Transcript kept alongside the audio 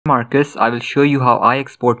Marcus, I will show you how I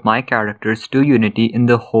export my characters to Unity in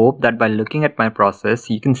the hope that by looking at my process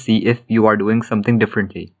you can see if you are doing something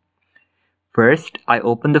differently. First, I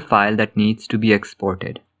open the file that needs to be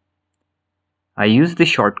exported. I use the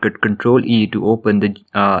shortcut Ctrl-E to open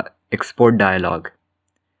the export dialog.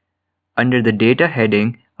 Under the data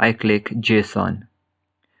heading, I click JSON.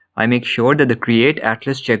 I make sure that the Create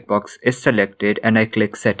Atlas checkbox is selected and I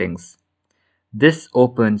click Settings. This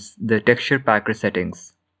opens the texture packer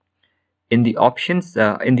settings. In the options,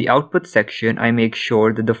 in the output section, I make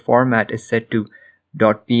sure that the format is set to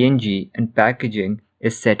 .png and packaging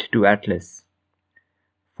is set to Atlas.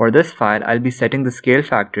 For this file, I'll be setting the scale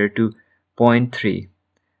factor to 0.3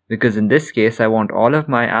 because in this case, I want all of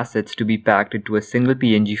my assets to be packed into a single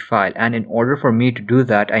PNG file, and in order for me to do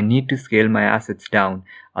that, I need to scale my assets down.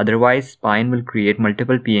 Otherwise, Spine will create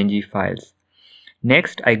multiple PNG files.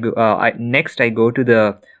 Next, I go to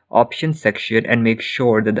the options section and make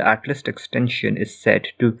sure that the Atlas extension is set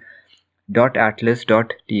to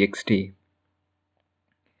 .atlas.txt.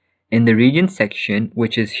 In the region section,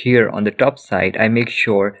 which is here on the top side, I make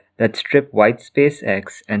sure that strip whitespace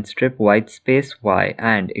X and strip whitespace Y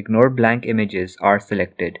and ignore blank images are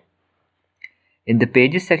selected. In the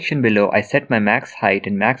pages section below, I set my max height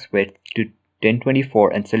and max width to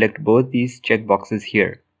 1024 and select both these checkboxes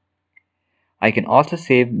here. I can also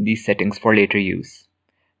save these settings for later use.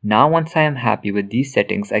 Now once I am happy with these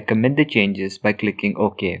settings, I commit the changes by clicking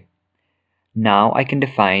OK. Now I can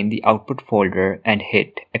define the output folder and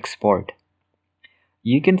hit export.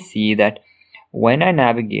 You can see that when I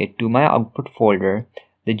navigate to my output folder,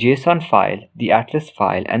 the JSON file, the Atlas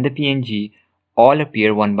file, and the PNG all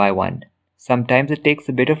appear one by one. Sometimes it takes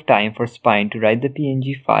a bit of time for Spine to write the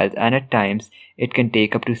PNG files, and at times it can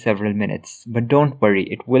take up to several minutes. But don't worry,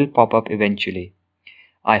 it will pop up eventually.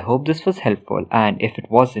 I hope this was helpful, and if it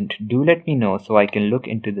wasn't, do let me know so I can look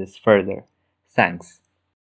into this further. Thanks.